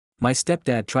My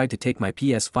stepdad tried to take my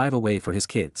PS5 away for his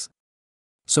kids.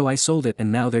 So I sold it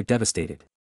and now they're devastated.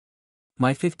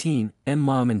 My 15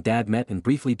 mom and dad met and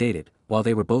briefly dated, while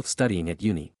they were both studying at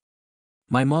uni.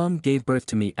 My mom gave birth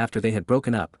to me after they had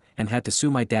broken up, and had to sue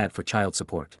my dad for child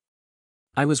support.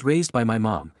 I was raised by my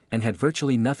mom, and had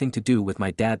virtually nothing to do with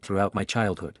my dad throughout my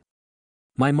childhood.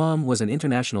 My mom was an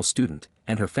international student,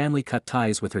 and her family cut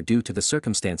ties with her due to the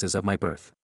circumstances of my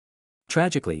birth.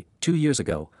 Tragically, 2 years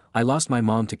ago, I lost my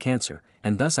mom to cancer,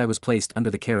 and thus I was placed under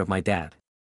the care of my dad.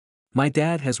 My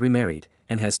dad has remarried,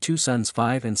 and has 2 sons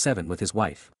 5 and 7 with his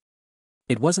wife.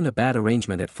 It wasn't a bad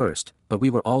arrangement at first, but we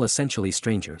were all essentially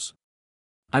strangers.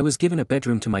 I was given a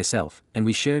bedroom to myself, and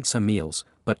we shared some meals,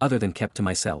 but other than kept to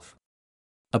myself.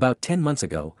 About 10 months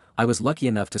ago, I was lucky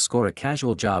enough to score a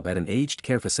casual job at an aged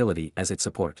care facility as its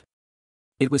support.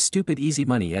 It was stupid easy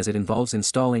money as it involves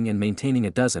installing and maintaining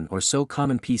a dozen or so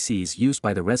common PCs used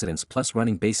by the residents plus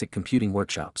running basic computing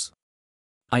workshops.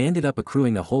 I ended up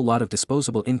accruing a whole lot of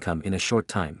disposable income in a short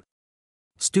time.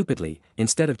 Stupidly,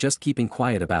 instead of just keeping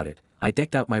quiet about it, I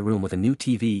decked out my room with a new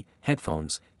TV,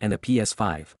 headphones, and a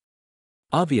PS5.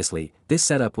 Obviously, this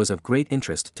setup was of great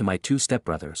interest to my 2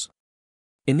 stepbrothers.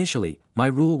 Initially, my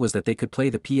rule was that they could play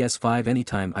the PS5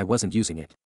 anytime I wasn't using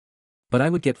it. But I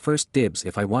would get first dibs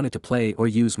if I wanted to play or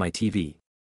use my TV.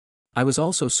 I was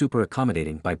also super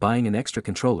accommodating by buying an extra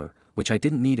controller, which I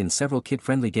didn't need in several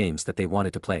kid-friendly games that they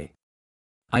wanted to play.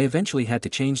 I eventually had to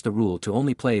change the rule to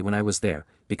only play when I was there,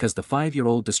 because the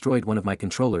 5-year-old destroyed one of my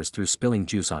controllers through spilling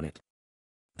juice on it.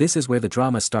 This is where the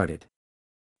drama started.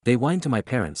 They whined to my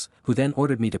parents, who then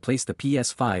ordered me to place the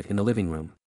PS5 in the living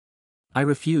room. I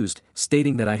refused,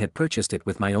 stating that I had purchased it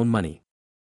with my own money.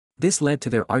 This led to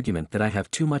their argument that I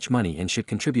have too much money and should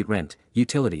contribute rent,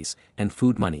 utilities, and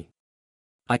food money.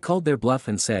 I called their bluff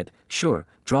and said, sure,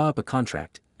 draw up a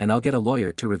contract, and I'll get a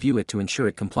lawyer to review it to ensure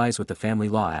it complies with the Family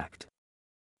Law Act.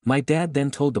 My dad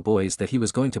then told the boys that he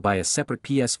was going to buy a separate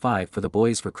PS5 for the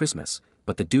boys for Christmas,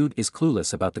 but the dude is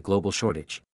clueless about the global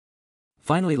shortage.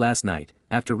 Finally last night,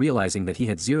 after realizing that he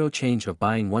had zero change of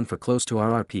buying one for close to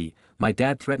RRP, my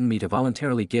dad threatened me to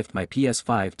voluntarily gift my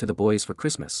PS5 to the boys for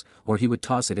Christmas, or he would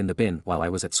toss it in the bin while I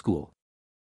was at school.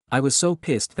 I was so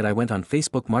pissed that I went on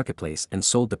Facebook Marketplace and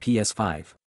sold the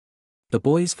PS5. The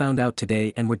boys found out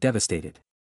today and were devastated.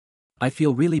 I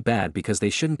feel really bad because they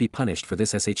shouldn't be punished for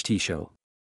this SHT show.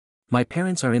 My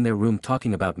parents are in their room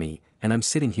talking about me, and I'm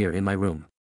sitting here in my room.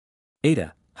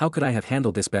 Ada, how could I have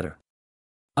handled this better?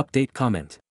 Update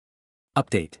comment.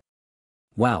 Update.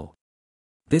 Wow.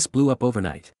 This blew up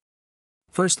overnight.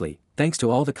 Firstly, thanks to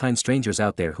all the kind strangers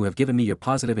out there who have given me your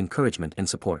positive encouragement and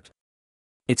support.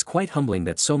 It's quite humbling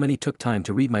that so many took time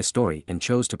to read my story and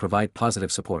chose to provide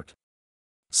positive support.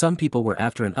 Some people were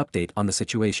after an update on the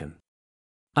situation.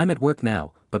 I'm at work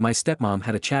now, but my stepmom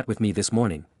had a chat with me this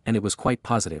morning, and it was quite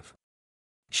positive.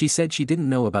 She said she didn't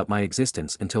know about my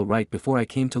existence until right before I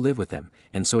came to live with them,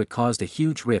 and so it caused a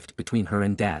huge rift between her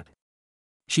and dad.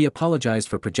 She apologized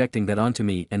for projecting that onto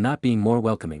me and not being more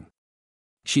welcoming.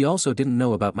 She also didn't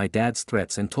know about my dad's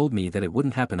threats and told me that it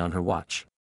wouldn't happen on her watch.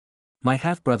 My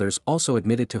half-brothers also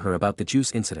admitted to her about the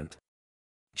juice incident.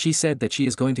 She said that she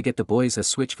is going to get the boys a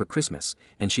Switch for Christmas,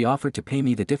 and she offered to pay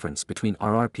me the difference between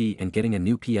RRP and getting a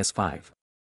new PS5.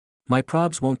 My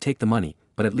probs won't take the money,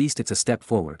 but at least it's a step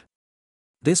forward.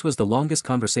 This was the longest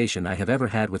conversation I have ever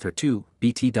had with her too,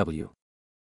 BTW.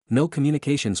 No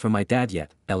communications from my dad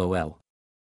yet, LOL.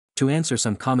 To answer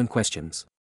some common questions.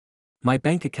 My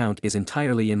bank account is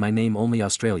entirely in my name only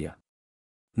Australia.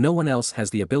 No one else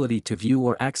has the ability to view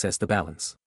or access the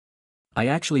balance. I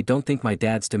actually don't think my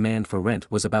dad's demand for rent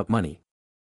was about money.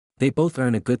 They both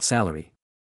earn a good salary.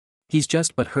 He's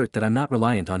just but hurt that I'm not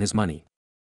reliant on his money.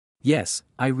 Yes,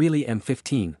 I really am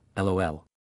 15, LOL.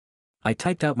 I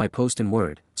typed out my post in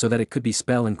Word, so that it could be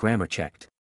spell and grammar checked.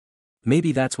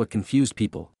 Maybe that's what confused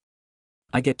people.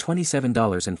 I get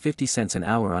 $27.50 an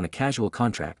hour on a casual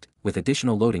contract, with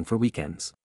additional loading for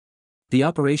weekends. The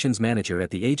operations manager at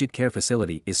the aged care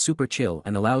facility is super chill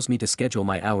and allows me to schedule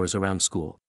my hours around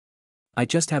school. I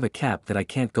just have a cap that I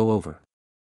can't go over.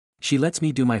 She lets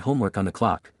me do my homework on the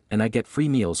clock, and I get free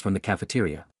meals from the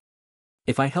cafeteria.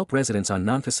 If I help residents on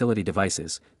non-facility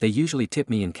devices, they usually tip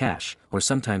me in cash, or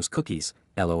sometimes cookies,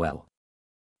 LOL.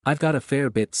 I've got a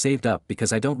fair bit saved up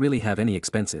because I don't really have any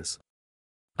expenses.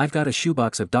 I've got a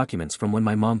shoebox of documents from when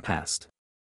my mom passed.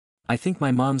 I think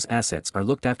my mom's assets are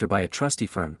looked after by a trustee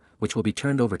firm, which will be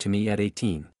turned over to me at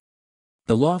 18.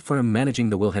 The law firm managing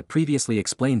the will had previously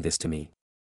explained this to me.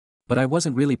 But I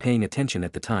wasn't really paying attention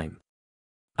at the time.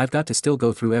 I've got to still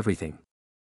go through everything.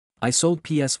 I sold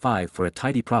PS5 for a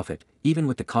tidy profit, even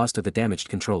with the cost of the damaged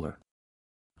controller.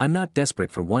 I'm not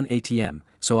desperate for one ATM,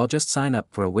 so I'll just sign up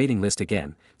for a waiting list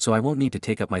again, so I won't need to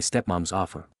take up my stepmom's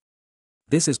offer.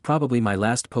 This is probably my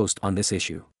last post on this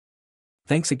issue.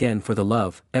 Thanks again for the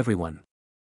love, everyone.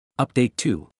 Update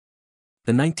 2.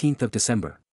 The 19th of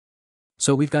December.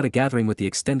 So we've got a gathering with the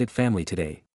extended family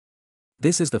today.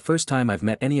 This is the first time I've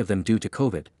met any of them due to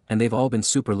COVID, and they've all been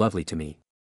super lovely to me.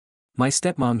 My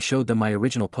stepmom showed them my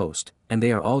original post, and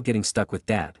they are all getting stuck with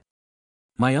Dad.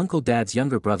 My Uncle Dad's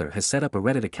younger brother has set up a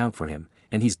Reddit account for him,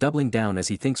 and he's doubling down as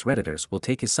he thinks Redditors will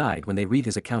take his side when they read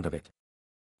his account of it.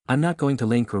 I'm not going to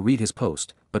link or read his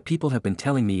post, but people have been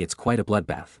telling me it's quite a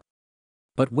bloodbath.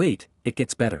 But wait, it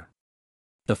gets better.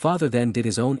 The father then did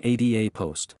his own ADA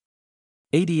post.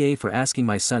 ADA for asking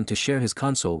my son to share his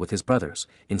console with his brothers,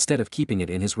 instead of keeping it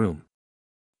in his room.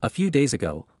 A few days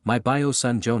ago, my bio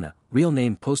son Jonah, real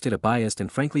name, posted a biased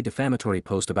and frankly defamatory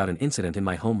post about an incident in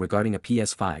my home regarding a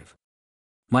PS5.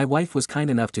 My wife was kind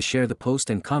enough to share the post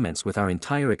and comments with our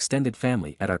entire extended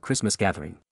family at our Christmas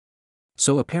gathering.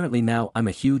 So apparently now I'm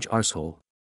a huge arsehole.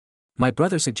 My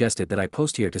brother suggested that I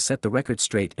post here to set the record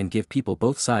straight and give people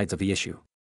both sides of the issue.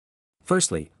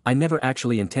 Firstly, I never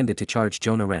actually intended to charge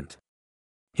Jonah rent.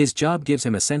 His job gives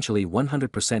him essentially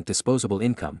 100% disposable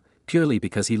income, purely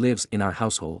because he lives in our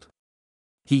household.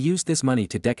 He used this money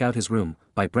to deck out his room,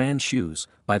 buy brand shoes,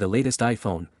 buy the latest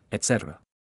iPhone, etc.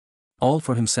 All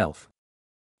for himself.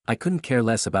 I couldn't care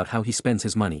less about how he spends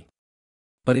his money.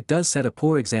 But it does set a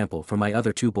poor example for my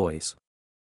other two boys.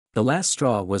 The last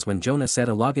straw was when Jonah set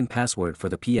a login password for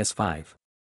the PS5.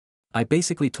 I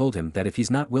basically told him that if he's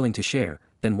not willing to share,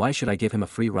 then why should I give him a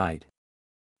free ride?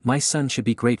 My son should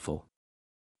be grateful.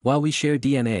 While we share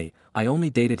DNA, I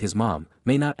only dated his mom,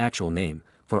 May not actual name,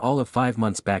 for all of 5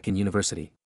 months back in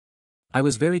university. I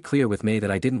was very clear with May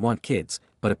that I didn't want kids,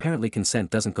 but apparently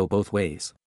consent doesn't go both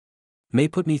ways. May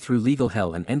put me through legal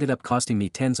hell and ended up costing me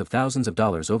tens of thousands of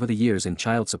dollars over the years in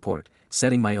child support,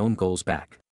 setting my own goals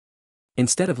back.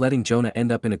 Instead of letting Jonah end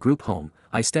up in a group home,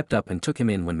 I stepped up and took him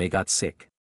in when May got sick.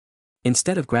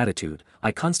 Instead of gratitude,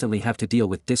 I constantly have to deal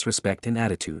with disrespect and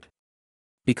attitude.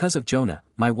 Because of Jonah,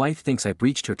 my wife thinks I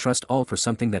breached her trust, all for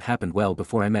something that happened well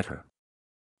before I met her.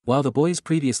 While the boys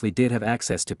previously did have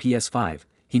access to PS5,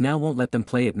 he now won't let them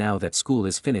play it now that school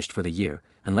is finished for the year,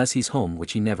 unless he's home,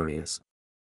 which he never is.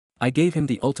 I gave him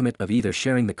the ultimate of either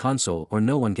sharing the console or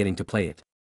no one getting to play it.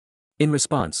 In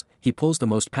response, he pulls the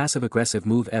most passive-aggressive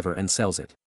move ever and sells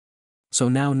it. So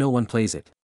now no one plays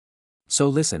it. So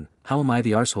listen, how am I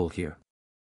the arsehole here?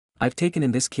 I've taken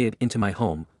in this kid into my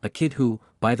home, a kid who,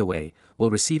 by the way, will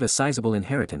receive a sizable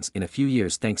inheritance in a few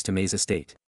years thanks to May's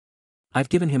estate. I've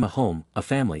given him a home, a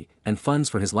family, and funds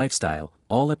for his lifestyle,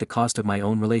 all at the cost of my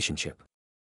own relationship.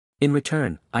 In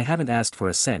return, I haven't asked for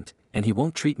a cent, and he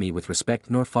won't treat me with respect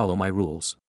nor follow my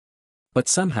rules. But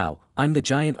somehow, I'm the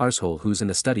giant arsehole who's in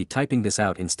the study typing this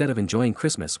out instead of enjoying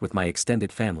Christmas with my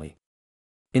extended family.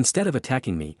 Instead of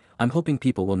attacking me, I'm hoping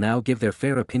people will now give their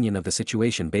fair opinion of the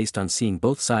situation based on seeing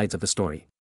both sides of the story.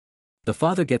 The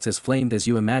father gets as flamed as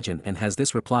you imagine and has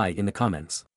this reply in the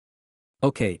comments.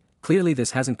 Okay, clearly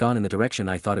this hasn't gone in the direction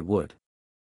I thought it would.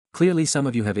 Clearly some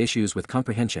of you have issues with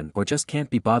comprehension or just can't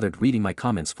be bothered reading my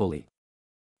comments fully.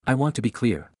 I want to be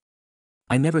clear.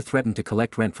 I never threatened to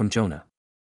collect rent from Jonah.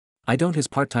 I don't his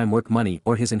part-time work money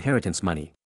or his inheritance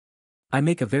money. I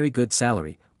make a very good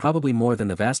salary, probably more than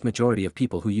the vast majority of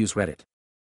people who use Reddit.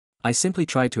 I simply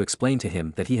tried to explain to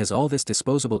him that he has all this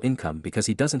disposable income because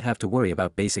he doesn't have to worry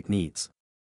about basic needs.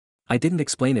 I didn't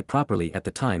explain it properly at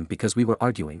the time because we were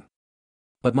arguing.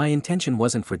 But my intention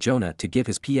wasn't for Jonah to give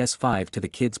his PS5 to the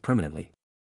kids permanently.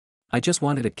 I just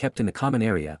wanted it kept in the common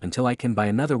area until I can buy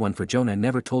another one for Jonah.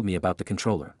 Never told me about the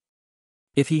controller.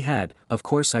 If he had, of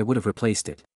course I would have replaced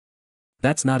it.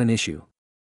 That's not an issue.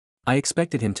 I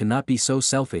expected him to not be so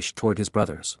selfish toward his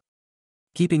brothers.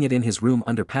 Keeping it in his room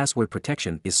under password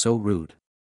protection is so rude.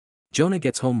 Jonah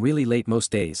gets home really late most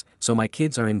days, so my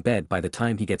kids are in bed by the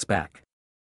time he gets back.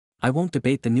 I won't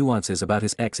debate the nuances about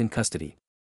his ex in custody.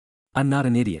 I'm not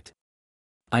an idiot.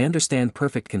 I understand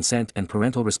perfect consent and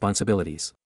parental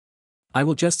responsibilities. I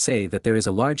will just say that there is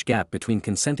a large gap between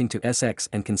consenting to sex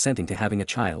and consenting to having a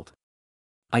child.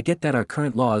 I get that our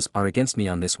current laws are against me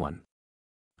on this one.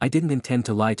 I didn't intend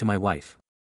to lie to my wife.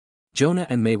 Jonah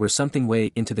and May were something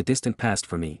way into the distant past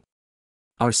for me.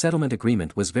 Our settlement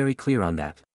agreement was very clear on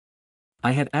that.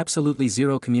 I had absolutely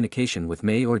zero communication with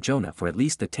May or Jonah for at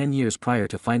least the 10 years prior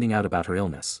to finding out about her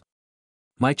illness.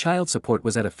 My child support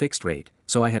was at a fixed rate,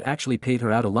 so I had actually paid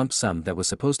her out a lump sum that was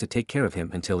supposed to take care of him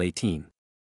until 18.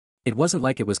 It wasn't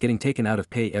like it was getting taken out of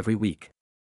pay every week.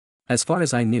 As far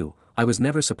as I knew, I was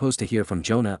never supposed to hear from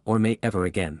Jonah or May ever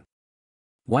again.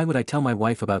 Why would I tell my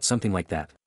wife about something like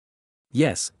that?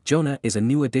 Yes, Jonah is a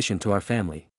new addition to our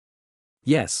family.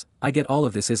 Yes, I get all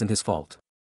of this isn't his fault.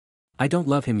 I don't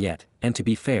love him yet, and to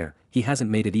be fair, he hasn't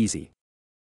made it easy.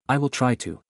 I will try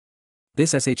to.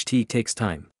 This SHT takes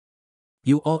time.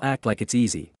 You all act like it's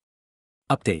easy.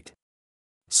 Update.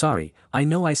 Sorry, I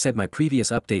know I said my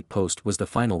previous update post was the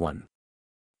final one.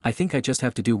 I think I just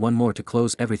have to do one more to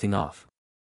close everything off.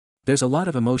 There's a lot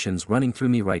of emotions running through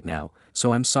me right now,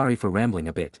 so I'm sorry for rambling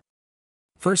a bit.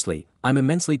 Firstly, I'm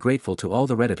immensely grateful to all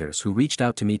the Redditors who reached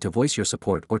out to me to voice your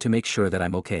support or to make sure that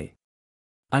I'm okay.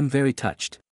 I'm very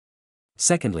touched.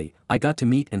 Secondly, I got to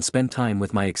meet and spend time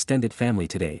with my extended family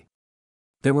today.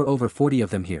 There were over 40 of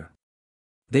them here.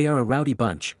 They are a rowdy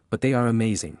bunch, but they are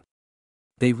amazing.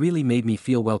 They really made me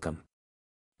feel welcome.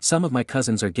 Some of my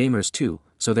cousins are gamers too,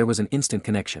 so there was an instant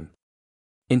connection.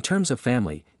 In terms of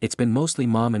family, it's been mostly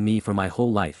mom and me for my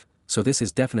whole life, so this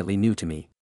is definitely new to me.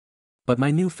 But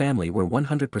my new family were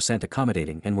 100%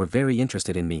 accommodating and were very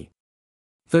interested in me.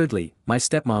 Thirdly, my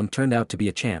stepmom turned out to be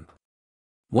a champ.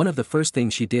 One of the first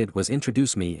things she did was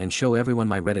introduce me and show everyone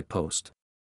my Reddit post.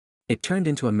 It turned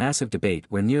into a massive debate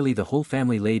where nearly the whole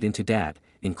family laid into Dad,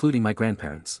 including my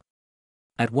grandparents.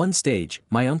 At one stage,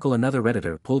 my uncle, another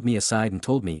Redditor, pulled me aside and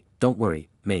told me, "Don't worry,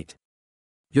 mate.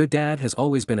 Your dad has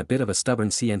always been a bit of a stubborn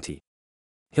CNT.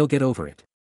 He'll get over it."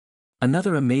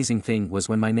 Another amazing thing was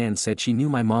when my nan said she knew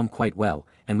my mom quite well,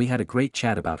 and we had a great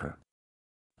chat about her.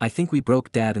 I think we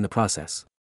broke Dad in the process.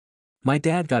 My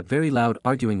dad got very loud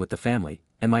arguing with the family,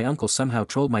 and my uncle somehow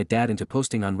trolled my dad into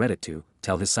posting on Reddit to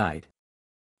tell his side.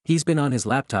 He's been on his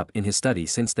laptop in his study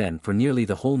since then for nearly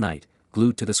the whole night,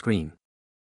 glued to the screen.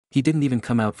 He didn't even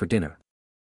come out for dinner.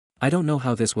 I don't know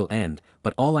how this will end,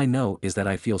 but all I know is that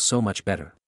I feel so much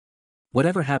better.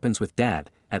 Whatever happens with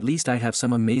Dad, at least I have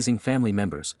some amazing family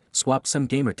members, swapped some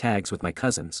gamer tags with my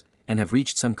cousins, and have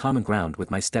reached some common ground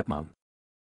with my stepmom.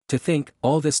 To think,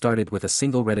 all this started with a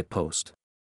single Reddit post.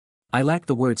 I lack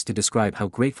the words to describe how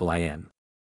grateful I am.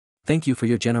 Thank you for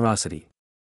your generosity.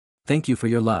 Thank you for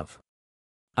your love.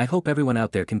 I hope everyone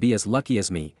out there can be as lucky as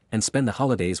me, and spend the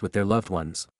holidays with their loved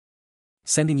ones.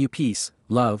 Sending you peace,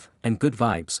 love, and good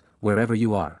vibes, wherever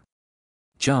you are.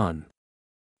 John.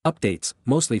 Updates,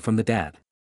 mostly from the dad.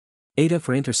 Ada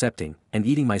for intercepting and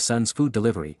eating my son's food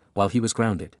delivery while he was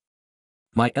grounded.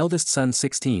 My eldest son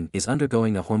 16 is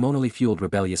undergoing a hormonally fueled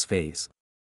rebellious phase.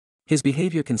 His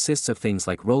behavior consists of things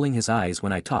like rolling his eyes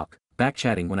when I talk,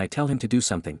 backchatting when I tell him to do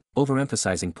something,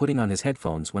 overemphasizing putting on his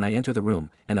headphones when I enter the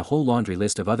room, and a whole laundry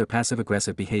list of other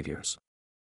passive-aggressive behaviors.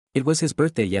 It was his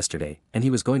birthday yesterday, and he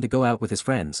was going to go out with his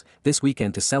friends this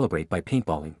weekend to celebrate by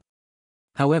paintballing.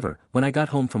 However, when I got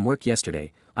home from work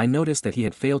yesterday, I noticed that he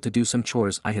had failed to do some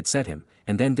chores I had set him,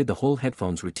 and then did the whole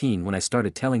headphones routine when I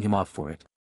started telling him off for it.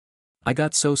 I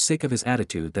got so sick of his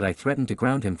attitude that I threatened to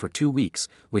ground him for 2 weeks,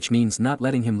 which means not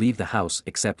letting him leave the house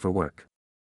except for work.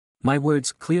 My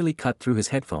words clearly cut through his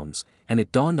headphones, and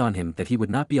it dawned on him that he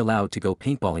would not be allowed to go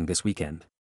paintballing this weekend.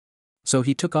 So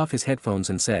he took off his headphones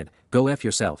and said, "Go F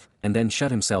yourself," and then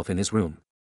shut himself in his room.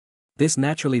 This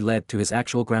naturally led to his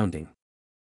actual grounding.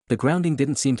 The grounding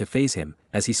didn't seem to faze him,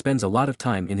 as he spends a lot of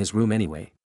time in his room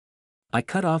anyway. I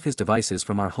cut off his devices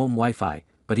from our home Wi-Fi,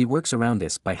 but he works around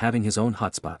this by having his own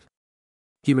hotspot.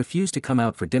 He refused to come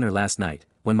out for dinner last night,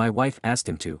 when my wife asked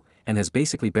him to, and has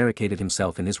basically barricaded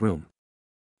himself in his room.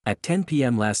 At 10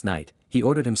 p.m. last night, he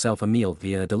ordered himself a meal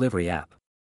via a delivery app.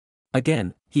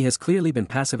 Again, he has clearly been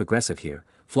passive-aggressive here,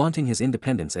 flaunting his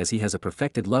independence as he has a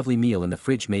perfected lovely meal in the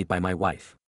fridge made by my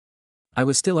wife. I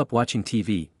was still up watching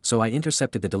TV, so I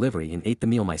intercepted the delivery and ate the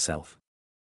meal myself.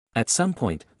 At some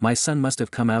point, my son must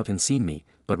have come out and seen me,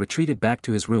 but retreated back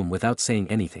to his room without saying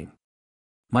anything.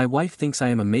 My wife thinks I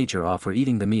am a major off for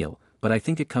eating the meal, but I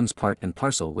think it comes part and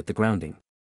parcel with the grounding.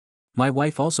 My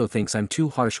wife also thinks I'm too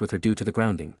harsh with her due to the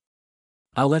grounding.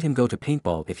 I'll let him go to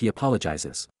paintball if he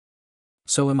apologizes.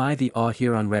 So am I the awe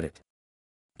here on Reddit?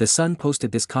 The Sun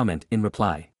posted this comment in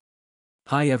reply.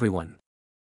 Hi everyone.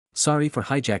 Sorry for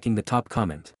hijacking the top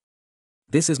comment.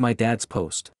 This is my dad's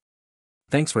post.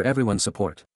 Thanks for everyone's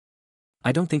support.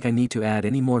 I don't think I need to add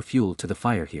any more fuel to the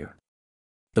fire here.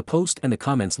 The post and the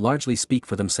comments largely speak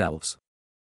for themselves.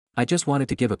 I just wanted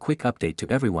to give a quick update to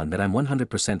everyone that I'm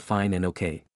 100% fine and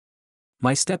okay.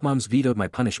 My stepmoms vetoed my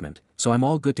punishment, so I'm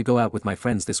all good to go out with my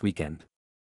friends this weekend.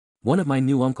 One of my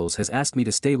new uncles has asked me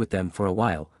to stay with them for a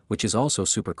while, which is also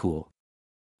super cool.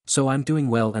 So I'm doing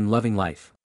well and loving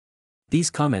life. These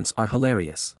comments are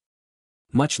hilarious.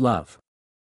 Much love.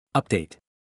 Update.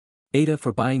 Ada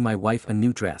for buying my wife a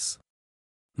new dress.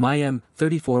 My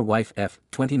M34 wife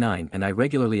F29 and I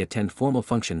regularly attend formal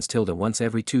functions once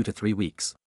every 2 to 3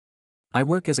 weeks. I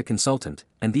work as a consultant,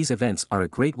 and these events are a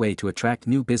great way to attract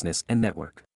new business and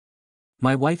network.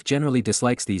 My wife generally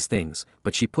dislikes these things,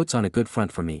 but she puts on a good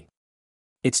front for me.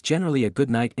 It's generally a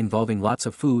good night involving lots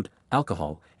of food,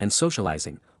 alcohol, and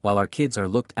socializing, while our kids are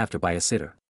looked after by a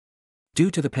sitter.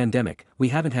 Due to the pandemic, we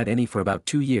haven't had any for about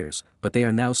 2 years, but they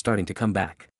are now starting to come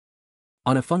back.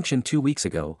 On a function 2 weeks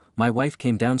ago, my wife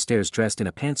came downstairs dressed in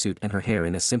a pantsuit and her hair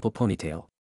in a simple ponytail.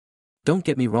 Don't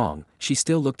get me wrong, she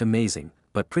still looked amazing,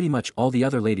 but pretty much all the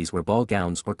other ladies were ball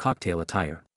gowns or cocktail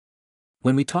attire.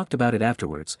 When we talked about it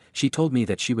afterwards, she told me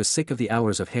that she was sick of the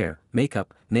hours of hair,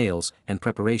 makeup, nails, and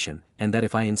preparation, and that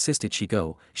if I insisted she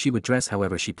go, she would dress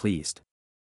however she pleased.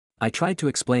 I tried to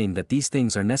explain that these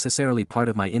things are necessarily part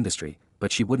of my industry,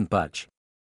 but she wouldn't budge.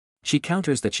 She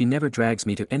counters that she never drags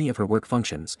me to any of her work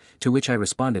functions, to which I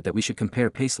responded that we should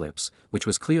compare payslips, which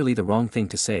was clearly the wrong thing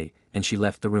to say, and she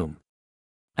left the room.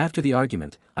 After the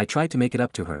argument, I tried to make it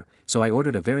up to her, so I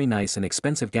ordered a very nice and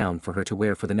expensive gown for her to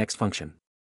wear for the next function.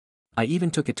 I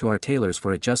even took it to our tailors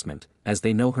for adjustment, as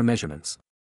they know her measurements.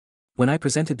 When I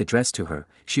presented the dress to her,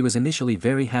 she was initially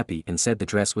very happy and said the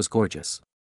dress was gorgeous.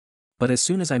 But as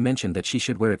soon as I mentioned that she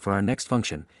should wear it for our next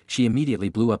function, she immediately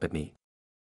blew up at me.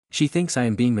 She thinks I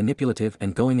am being manipulative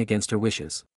and going against her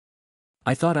wishes.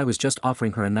 I thought I was just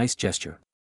offering her a nice gesture.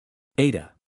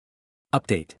 Ada.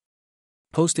 Update.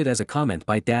 Posted as a comment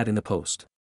by Dad in the post.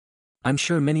 I'm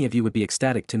sure many of you would be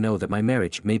ecstatic to know that my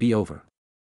marriage may be over.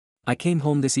 I came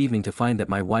home this evening to find that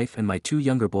my wife and my 2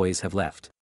 younger boys have left.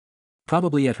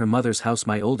 Probably at her mother's house.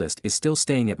 My oldest is still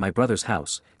staying at my brother's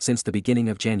house, since the beginning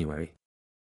of January.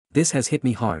 This has hit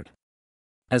me hard.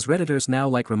 As Redditors now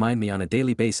remind me on a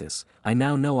daily basis, I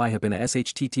now know I have been a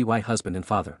SHTTY husband and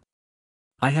father.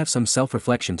 I have some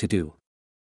self-reflection to do.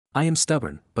 I am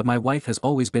stubborn, but my wife has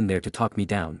always been there to talk me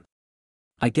down.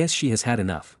 I guess she has had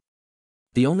enough.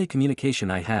 The only communication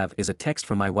I have is a text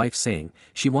from my wife saying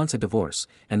she wants a divorce,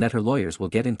 and that her lawyers will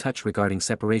get in touch regarding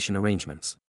separation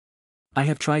arrangements. I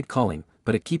have tried calling,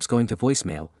 but it keeps going to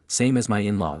voicemail, same as my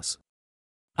in-laws.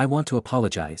 I want to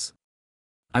apologize.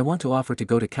 I want to offer to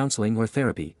go to counseling or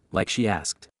therapy, like she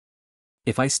asked.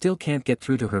 If I still can't get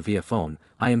through to her via phone,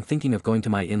 I am thinking of going to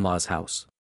my in-laws' house.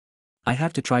 I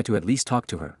have to try to at least talk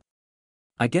to her.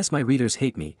 I guess my readers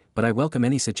hate me, but I welcome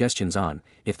any suggestions on,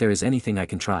 if there is anything I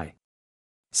can try.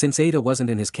 Since Ada wasn't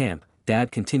in his camp, Dad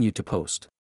continued to post.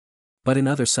 But in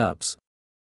other subs.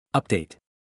 Update.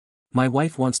 My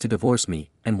wife wants to divorce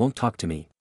me, and won't talk to me.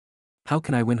 How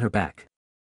can I win her back?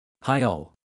 Hi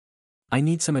all. I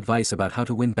need some advice about how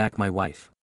to win back my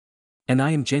wife. And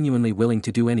I am genuinely willing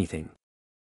to do anything.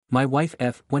 My wife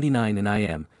F29 and I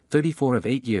am 34 of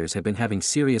 8 years have been having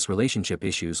serious relationship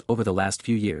issues over the last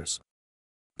few years.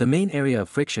 The main area of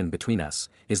friction between us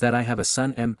is that I have a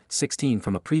son M16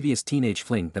 from a previous teenage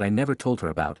fling that I never told her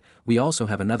about. We also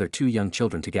have another 2 young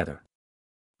children together.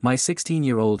 My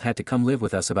 16-year-old had to come live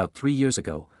with us about 3 years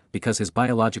ago, because his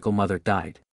biological mother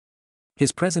died.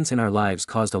 His presence in our lives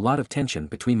caused a lot of tension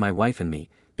between my wife and me,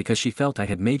 because she felt I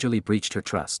had majorly breached her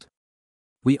trust.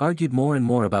 We argued more and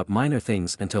more about minor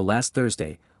things until last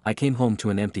Thursday, I came home to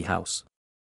an empty house.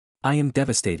 I am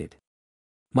devastated.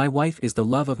 My wife is the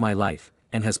love of my life,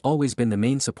 and has always been the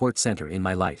main support center in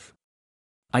my life.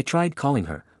 I tried calling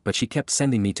her, but she kept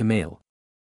sending me to mail.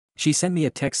 She sent me a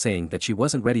text saying that she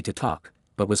wasn't ready to talk,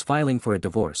 but was filing for a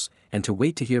divorce, and to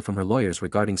wait to hear from her lawyers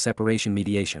regarding separation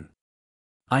mediation.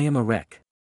 I am a wreck.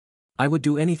 I would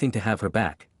do anything to have her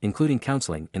back, including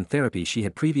counseling and therapy she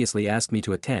had previously asked me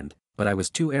to attend, but I was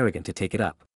too arrogant to take it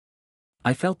up.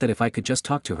 I felt that if I could just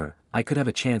talk to her, I could have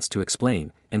a chance to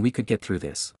explain, and we could get through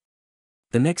this.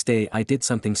 The next day I did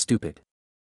something stupid.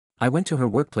 I went to her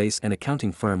workplace and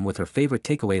accounting firm with her favorite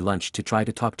takeaway lunch to try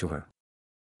to talk to her.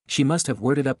 She must have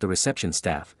worded up the reception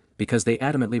staff, because they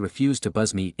adamantly refused to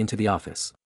buzz me into the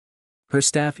office. Her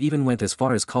staff even went as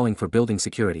far as calling for building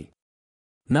security.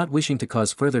 Not wishing to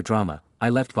cause further drama, I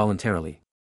left voluntarily.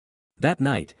 That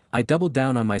night, I doubled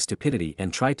down on my stupidity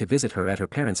and tried to visit her at her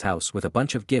parents' house with a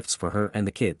bunch of gifts for her and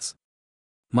the kids.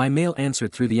 My mail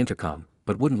answered through the intercom,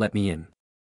 but wouldn't let me in.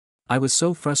 I was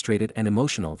so frustrated and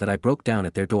emotional that I broke down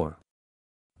at their door.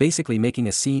 Basically making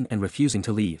a scene and refusing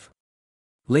to leave.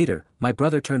 Later, my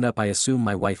brother turned up. I assume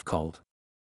my wife called.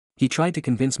 He tried to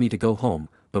convince me to go home,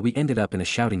 but we ended up in a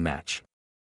shouting match.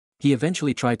 He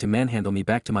eventually tried to manhandle me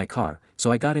back to my car,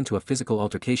 so I got into a physical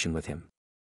altercation with him.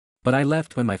 But I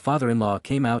left when my father-in-law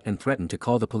came out and threatened to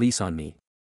call the police on me.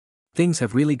 Things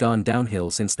have really gone downhill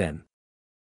since then.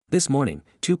 This morning,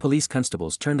 2 police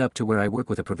constables turned up to where I work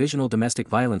with a provisional domestic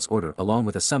violence order along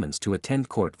with a summons to attend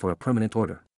court for a permanent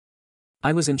order.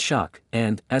 I was in shock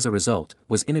and, as a result,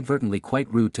 was inadvertently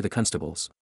quite rude to the constables.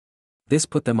 This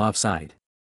put them offside.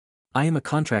 I am a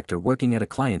contractor working at a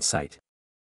client's site.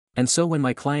 And so when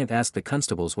my client asked the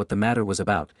constables what the matter was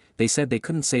about, they said they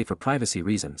couldn't say for privacy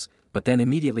reasons, but then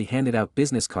immediately handed out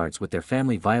business cards with their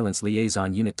family violence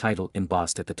liaison unit title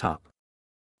embossed at the top.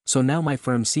 So now my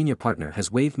firm's senior partner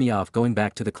has waved me off going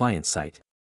back to the client's site.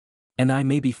 And I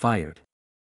may be fired.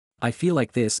 I feel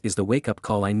like this is the wake-up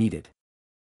call I needed.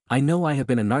 I know I have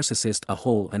been a narcissist a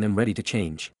whole and am ready to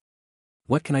change.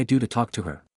 What can I do to talk to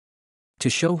her? To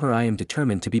show her I am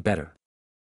determined to be better.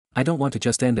 I don't want to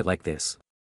just end it like this.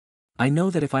 I know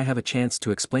that if I have a chance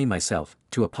to explain myself,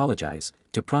 to apologize,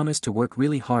 to promise to work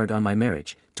really hard on my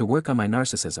marriage, to work on my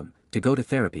narcissism, to go to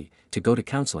therapy, to go to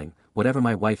counseling, whatever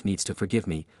my wife needs to forgive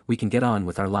me, we can get on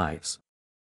with our lives.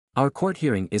 Our court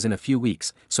hearing is in a few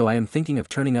weeks, so I am thinking of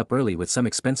turning up early with some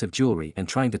expensive jewelry and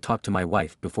trying to talk to my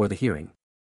wife before the hearing.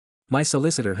 My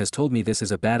solicitor has told me this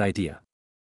is a bad idea.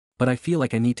 But I feel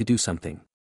like I need to do something.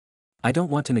 I don't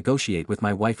want to negotiate with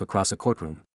my wife across a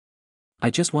courtroom. I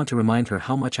just want to remind her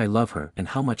how much I love her and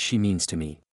how much she means to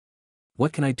me.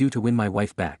 What can I do to win my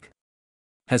wife back?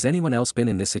 Has anyone else been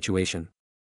in this situation?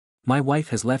 My wife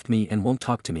has left me and won't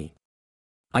talk to me.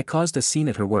 I caused a scene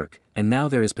at her work, and now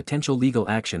there is potential legal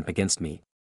action against me.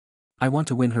 I want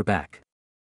to win her back.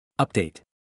 Update.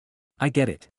 I get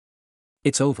it.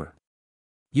 It's over.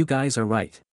 You guys are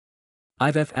right.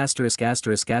 I've ed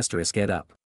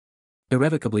up.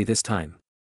 Irrevocably this time.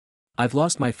 I've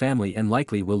lost my family and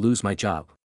likely will lose my job.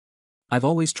 I've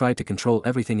always tried to control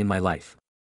everything in my life.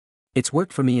 It's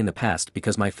worked for me in the past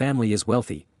because my family is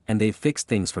wealthy, and they've fixed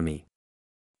things for me.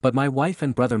 But my wife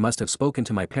and brother must have spoken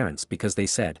to my parents because they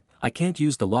said, I can't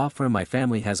use the law firm my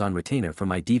family has on retainer for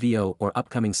my DVO or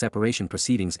upcoming separation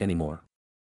proceedings anymore.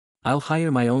 I'll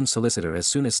hire my own solicitor as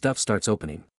soon as stuff starts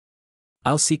opening.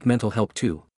 I'll seek mental help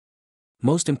too.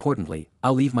 Most importantly,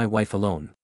 I'll leave my wife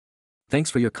alone. Thanks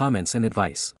for your comments and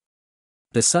advice.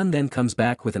 The son then comes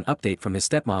back with an update from his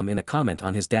stepmom in a comment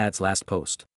on his dad's last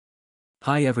post.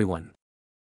 Hi everyone.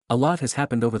 A lot has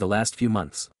happened over the last few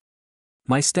months.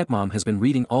 My stepmom has been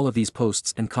reading all of these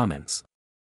posts and comments.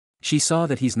 She saw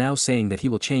that he's now saying that he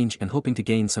will change and hoping to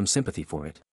gain some sympathy for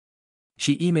it.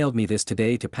 She emailed me this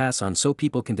today to pass on so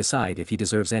people can decide if he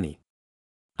deserves any.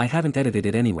 I haven't edited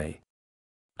it anyway.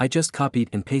 I just copied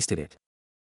and pasted it.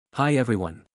 Hi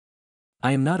everyone.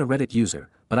 I am not a Reddit user,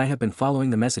 but I have been following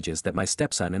the messages that my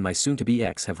stepson and my soon-to-be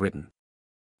ex have written.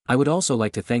 I would also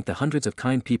like to thank the hundreds of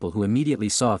kind people who immediately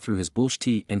saw through his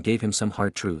bullshit and gave him some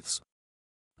hard truths.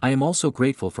 I am also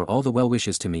grateful for all the well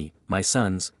wishes to me, my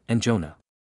sons, and Jonah.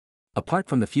 Apart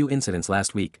from the few incidents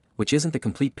last week, which isn't the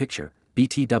complete picture,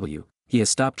 BTW, he has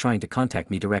stopped trying to contact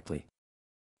me directly.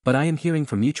 But I am hearing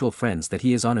from mutual friends that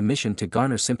he is on a mission to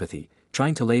garner sympathy,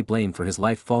 trying to lay blame for his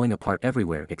life falling apart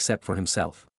everywhere except for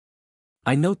himself.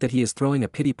 I note that he is throwing a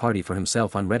pity party for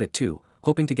himself on Reddit too,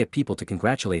 hoping to get people to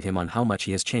congratulate him on how much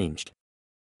he has changed.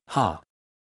 Ha!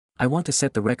 I want to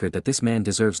set the record that this man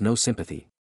deserves no sympathy.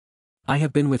 I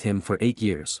have been with him for 8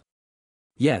 years.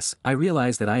 Yes, I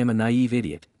realize that I am a naive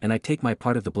idiot, and I take my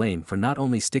part of the blame for not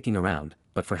only sticking around,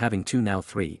 but for having 2 now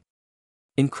 3.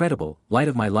 Incredible, light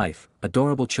of my life,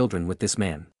 adorable children with this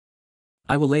man.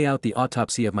 I will lay out the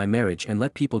autopsy of my marriage and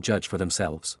let people judge for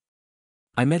themselves.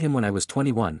 I met him when I was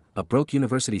 21, a broke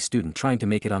university student trying to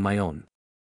make it on my own.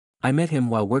 I met him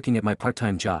while working at my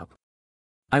part-time job.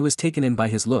 I was taken in by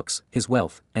his looks, his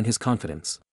wealth, and his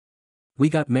confidence. We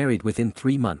got married within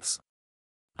 3 months.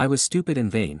 I was stupid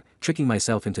and vain, tricking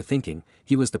myself into thinking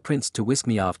he was the prince to whisk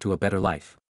me off to a better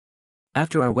life.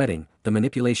 After our wedding, the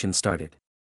manipulation started.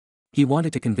 He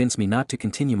wanted to convince me not to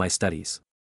continue my studies.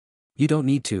 You don't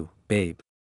need to, babe.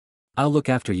 I'll look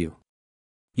after you.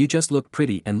 You just look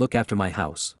pretty and look after my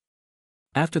house.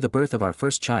 After the birth of our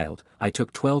first child, I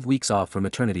took 12 weeks off for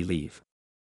maternity leave.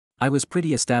 I was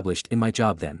pretty established in my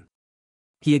job then.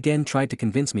 He again tried to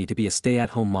convince me to be a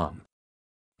stay-at-home mom.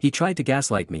 He tried to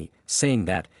gaslight me, saying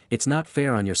that, it's not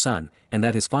fair on your son, and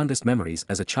that his fondest memories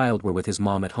as a child were with his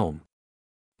mom at home.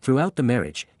 Throughout the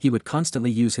marriage, he would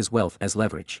constantly use his wealth as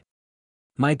leverage.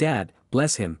 My dad,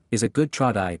 bless him, is a good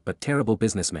trod-eye but terrible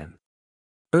businessman.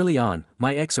 Early on,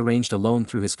 my ex arranged a loan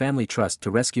through his family trust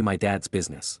to rescue my dad's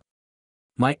business.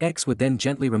 My ex would then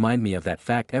gently remind me of that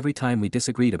fact every time we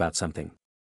disagreed about something.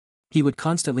 He would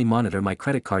constantly monitor my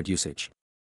credit card usage.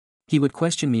 He would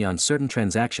question me on certain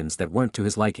transactions that weren't to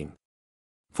his liking.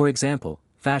 For example,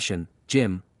 fashion,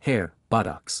 gym, hair,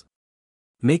 Botox.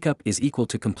 Makeup is equal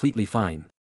to completely fine.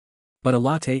 But a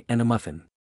latte and a muffin.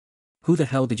 Who the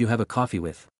hell did you have a coffee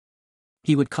with?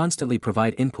 He would constantly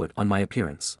provide input on my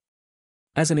appearance.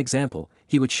 As an example,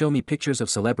 he would show me pictures of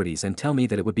celebrities and tell me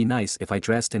that it would be nice if I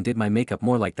dressed and did my makeup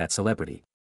more like that celebrity.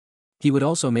 He would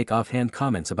also make offhand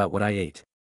comments about what I ate.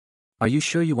 Are you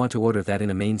sure you want to order that in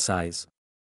a main size?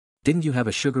 Didn't you have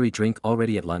a sugary drink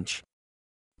already at lunch?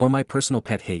 Or my personal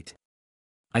pet hate?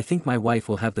 I think my wife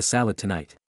will have the salad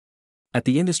tonight. At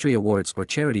the industry awards or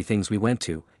charity things we went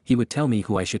to, he would tell me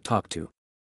who I should talk to.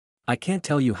 I can't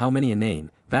tell you how many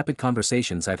inane, vapid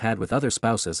conversations I've had with other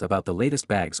spouses about the latest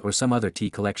bags or some other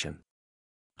tea collection.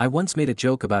 I once made a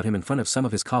joke about him in front of some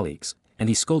of his colleagues, and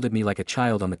he scolded me like a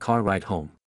child on the car ride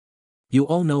home. You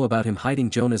all know about him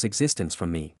hiding Jonah's existence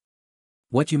from me.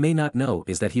 What you may not know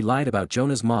is that he lied about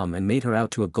Jonah's mom and made her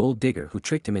out to a gold digger who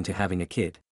tricked him into having a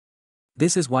kid.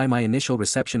 This is why my initial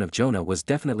reception of Jonah was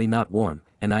definitely not warm,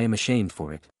 and I am ashamed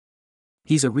for it.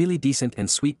 He's a really decent and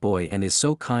sweet boy and is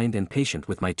so kind and patient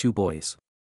with my 2 boys.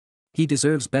 He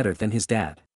deserves better than his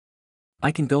dad.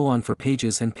 I can go on for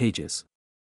pages and pages.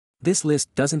 This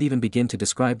list doesn't even begin to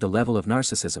describe the level of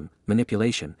narcissism,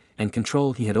 manipulation, and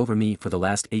control he had over me for the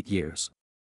last 8 years.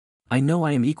 I know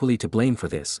I am equally to blame for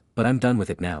this, but I'm done with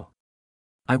it now.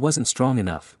 I wasn't strong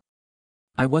enough.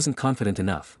 I wasn't confident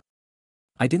enough.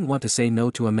 I didn't want to say no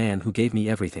to a man who gave me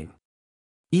everything.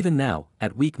 Even now,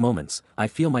 at weak moments, I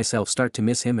feel myself start to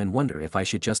miss him and wonder if I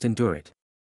should just endure it.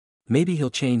 Maybe he'll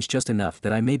change just enough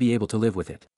that I may be able to live with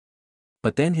it.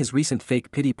 But then his recent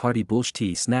fake pity party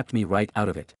bullshit snapped me right out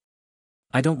of it.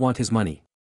 I don't want his money.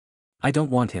 I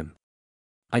don't want him.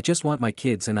 I just want my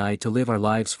kids and I to live our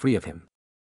lives free of him.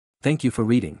 Thank you for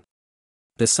reading.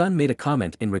 The son made a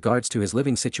comment in regards to his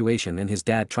living situation and his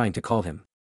dad trying to call him.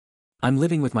 I'm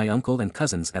living with my uncle and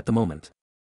cousins at the moment.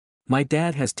 My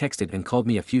dad has texted and called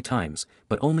me a few times,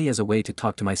 but only as a way to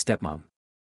talk to my stepmom.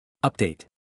 Update.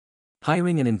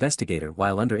 Hiring an investigator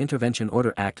while under Intervention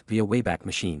Order Act via Wayback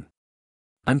Machine.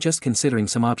 I'm just considering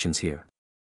some options here.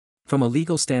 From a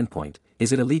legal standpoint,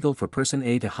 is it illegal for person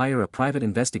A to hire a private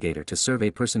investigator to survey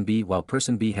person B while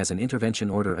person B has an intervention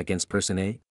order against person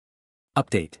A?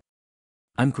 Update.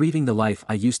 I'm grieving the life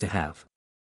I used to have.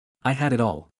 I had it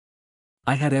all.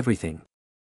 I had everything.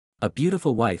 A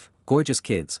beautiful wife, gorgeous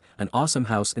kids, an awesome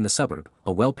house in the suburb,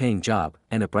 a well-paying job,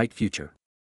 and a bright future.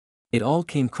 It all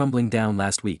came crumbling down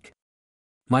last week.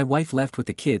 My wife left with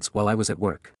the kids while I was at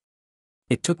work.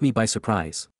 It took me by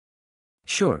surprise.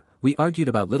 Sure, we argued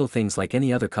about little things like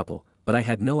any other couple, but I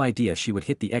had no idea she would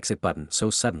hit the exit button so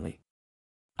suddenly.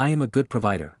 I am a good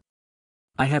provider.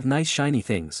 I have nice shiny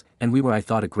things, and we were, I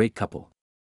thought, a great couple.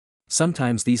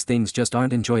 Sometimes these things just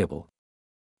aren't enjoyable.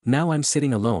 Now I'm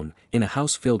sitting alone, in a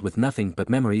house filled with nothing but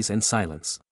memories and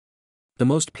silence. The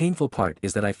most painful part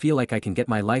is that I feel like I can get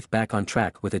my life back on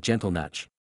track with a gentle nudge.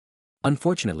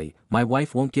 Unfortunately, my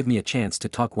wife won't give me a chance to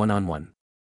talk one-on-one.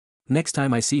 Next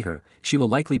time I see her, she will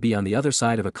likely be on the other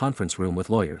side of a conference room with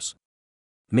lawyers.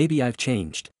 Maybe I've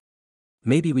changed.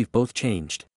 Maybe we've both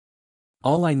changed.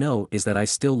 All I know is that I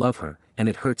still love her, and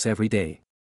it hurts every day.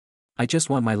 I just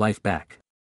want my life back.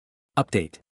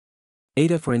 Update.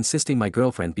 Ada for insisting my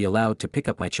girlfriend be allowed to pick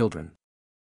up my children.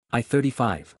 I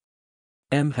 35.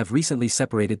 M have recently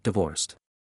separated, divorced.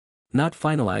 Not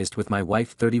finalized with my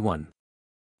wife 31.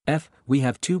 F, we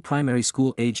have 2 primary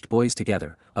school-aged boys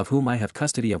together, of whom I have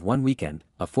custody of one weekend,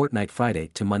 a fortnight Friday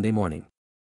to Monday morning.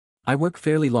 I work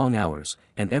fairly long hours,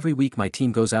 and every week my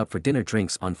team goes out for dinner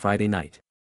drinks on Friday night.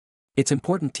 It's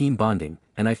important team bonding,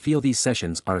 and I feel these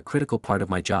sessions are a critical part of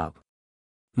my job.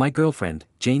 My girlfriend,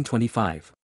 Jane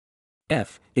 25.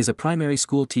 F, is a primary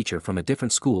school teacher from a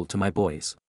different school to my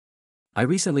boys. I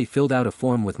recently filled out a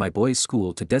form with my boys'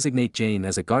 school to designate Jane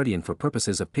as a guardian for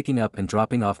purposes of picking up and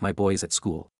dropping off my boys at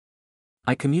school.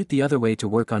 I commute the other way to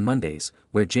work on Mondays,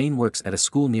 where Jane works at a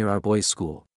school near our boys'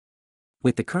 school.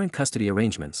 With the current custody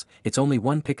arrangements, it's only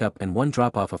 1 pickup and 1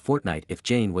 drop-off a fortnight if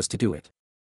Jane was to do it.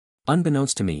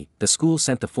 Unbeknownst to me, the school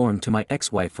sent the form to my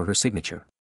ex-wife for her signature.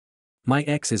 My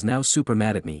ex is now super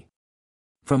mad at me.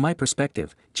 From my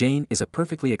perspective, Jane is a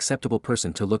perfectly acceptable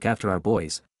person to look after our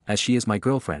boys, as she is my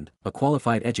girlfriend, a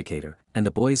qualified educator, and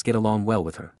the boys get along well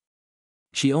with her.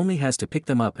 She only has to pick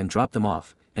them up and drop them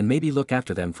off, and maybe look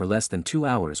after them for less than 2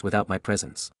 hours without my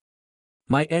presence.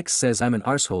 My ex says I'm an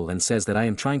arsehole and says that I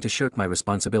am trying to shirk my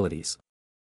responsibilities.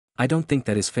 I don't think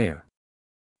that is fair.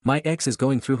 My ex is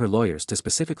going through her lawyers to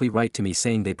specifically write to me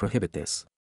saying they prohibit this.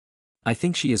 I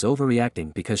think she is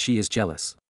overreacting because she is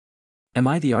jealous. Am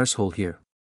I the arsehole here?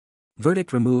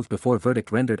 Verdict removed before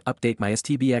verdict rendered. Update. My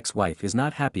STB ex-wife is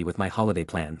not happy with my holiday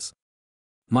plans.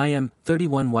 My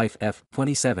M31 wife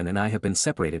F27 and I have been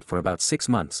separated for about 6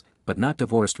 months, but not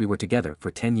divorced. We were together for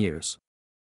 10 years.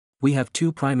 We have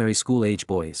 2 primary school-age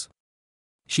boys.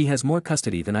 She has more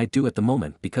custody than I do at the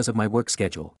moment because of my work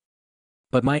schedule.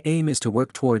 But my aim is to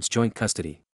work towards joint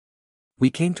custody.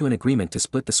 We came to an agreement to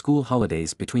split the school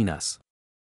holidays between us.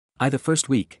 I the first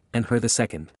week, and her the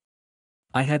second.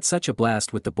 I had such a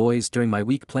blast with the boys during my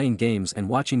week playing games and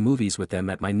watching movies with them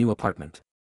at my new apartment.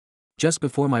 Just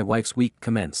before my wife's week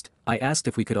commenced, I asked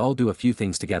if we could all do a few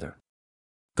things together.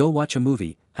 Go watch a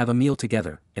movie, have a meal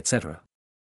together, etc.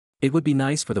 It would be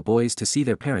nice for the boys to see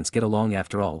their parents get along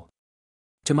after all.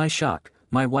 To my shock,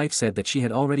 my wife said that she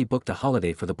had already booked a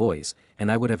holiday for the boys, and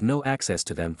I would have no access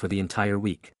to them for the entire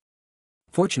week.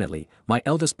 Fortunately, my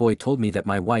eldest boy told me that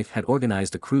my wife had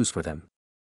organized a cruise for them.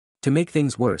 To make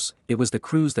things worse, it was the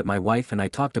cruise that my wife and I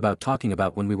talked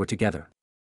about when we were together.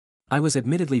 I was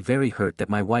admittedly very hurt that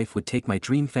my wife would take my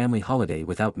dream family holiday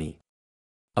without me.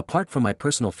 Apart from my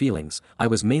personal feelings, I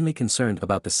was mainly concerned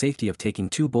about the safety of taking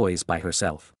two boys by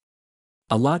herself.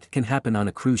 A lot can happen on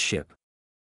a cruise ship.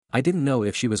 I didn't know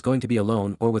if she was going to be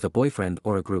alone or with a boyfriend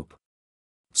or a group.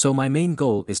 So my main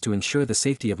goal is to ensure the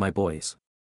safety of my boys.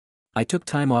 I took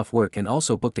time off work and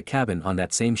also booked a cabin on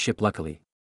that same ship luckily.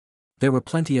 There were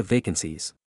plenty of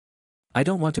vacancies. I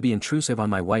don't want to be intrusive on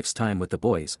my wife's time with the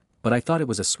boys, but I thought it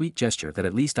was a sweet gesture that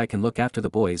at least I can look after the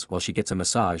boys while she gets a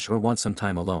massage or wants some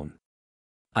time alone.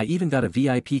 I even got a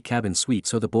VIP cabin suite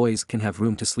so the boys can have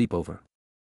room to sleep over.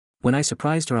 When I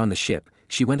surprised her on the ship,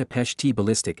 she went a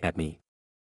ballistic at me.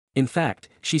 In fact,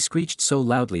 she screeched so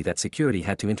loudly that security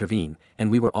had to intervene,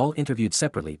 and we were all interviewed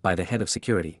separately by the head of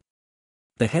security.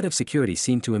 The head of security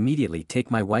seemed to immediately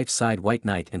take my wife's side white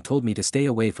knight and told me to stay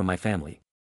away from my family.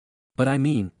 But I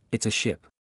mean, it's a ship.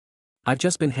 I've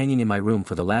just been hanging in my room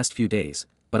for the last few days,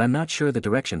 but I'm not sure the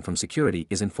direction from security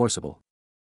is enforceable.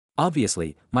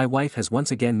 Obviously, my wife has once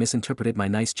again misinterpreted my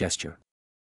nice gesture.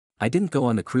 I didn't go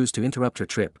on the cruise to interrupt her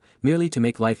trip, merely to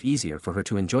make life easier for her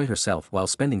to enjoy herself while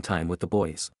spending time with the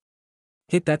boys.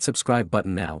 Hit that subscribe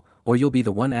button now, or you'll be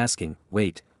the one asking,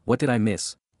 wait, what did I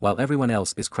miss, while everyone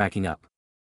else is cracking up.